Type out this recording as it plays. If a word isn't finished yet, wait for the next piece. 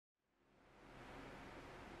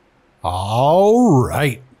All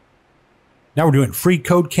right. Now we're doing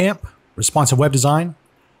FreeCodeCamp, responsive web design.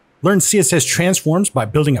 Learn CSS transforms by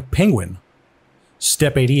building a penguin.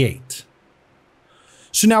 Step 88.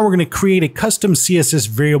 So now we're going to create a custom CSS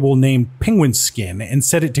variable named penguin skin and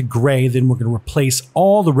set it to gray. Then we're going to replace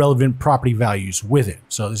all the relevant property values with it.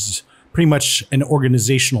 So this is pretty much an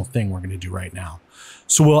organizational thing we're going to do right now.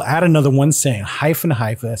 So we'll add another one saying hyphen,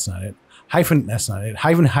 that's not it. Hyphen, that's not it.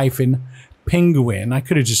 Hyphen, penguin. I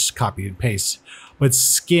could have just copied and pasted, but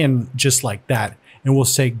skin just like that. And we'll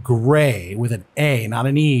say gray with an A, not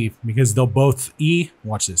an E, because they'll both E.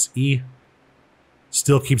 Watch this. E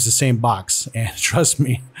still keeps the same box. And trust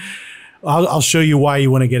me, I'll show you why you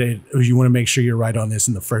want to get it. You want to make sure you're right on this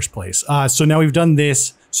in the first place. So now we've done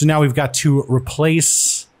this. So now we've got to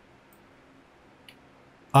replace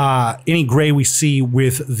any gray we see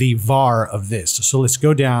with the var of this. So let's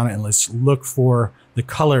go down and let's look for the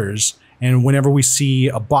colors. And whenever we see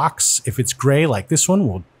a box, if it's gray like this one,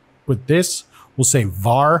 we'll put this. We'll say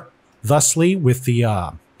var thusly with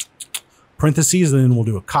the parentheses, and then we'll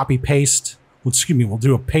do a copy paste. Well, excuse me, we'll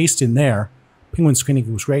do a paste in there. Penguin skin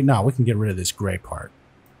equals gray. Now we can get rid of this gray part.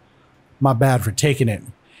 My bad for taking it.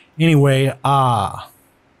 Anyway, all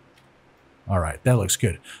right, that looks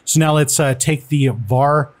good. So now let's take the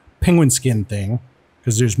var penguin skin thing,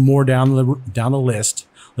 because there's more down the list.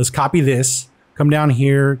 Let's copy this. Come down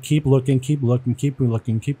here. Keep looking. Keep looking. Keep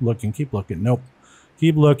looking. Keep looking. Keep looking. Nope.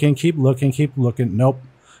 Keep looking. Keep looking. Keep looking. Nope.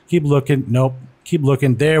 Keep looking. Nope. Keep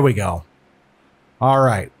looking. There we go. All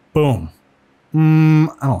right. Boom. I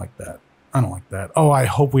don't like that. I don't like that. Oh, I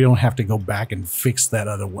hope we don't have to go back and fix that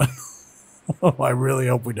other one. Oh, I really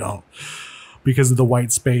hope we don't, because of the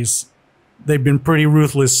white space. They've been pretty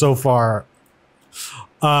ruthless so far.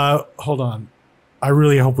 Hold on. I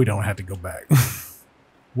really hope we don't have to go back.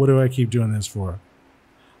 What do I keep doing this for?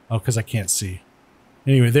 Oh, because I can't see.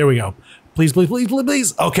 Anyway, there we go. Please, please, please, please,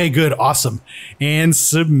 please. Okay, good. Awesome. And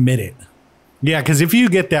submit it. Yeah, because if you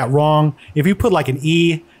get that wrong, if you put like an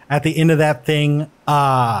E at the end of that thing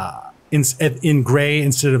in gray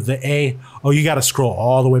instead of the A, oh, you got to scroll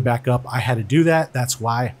all the way back up. I had to do that. That's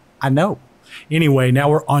why I know. Anyway, now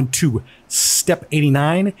we're on to step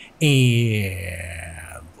 89,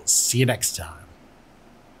 and we'll see you next time.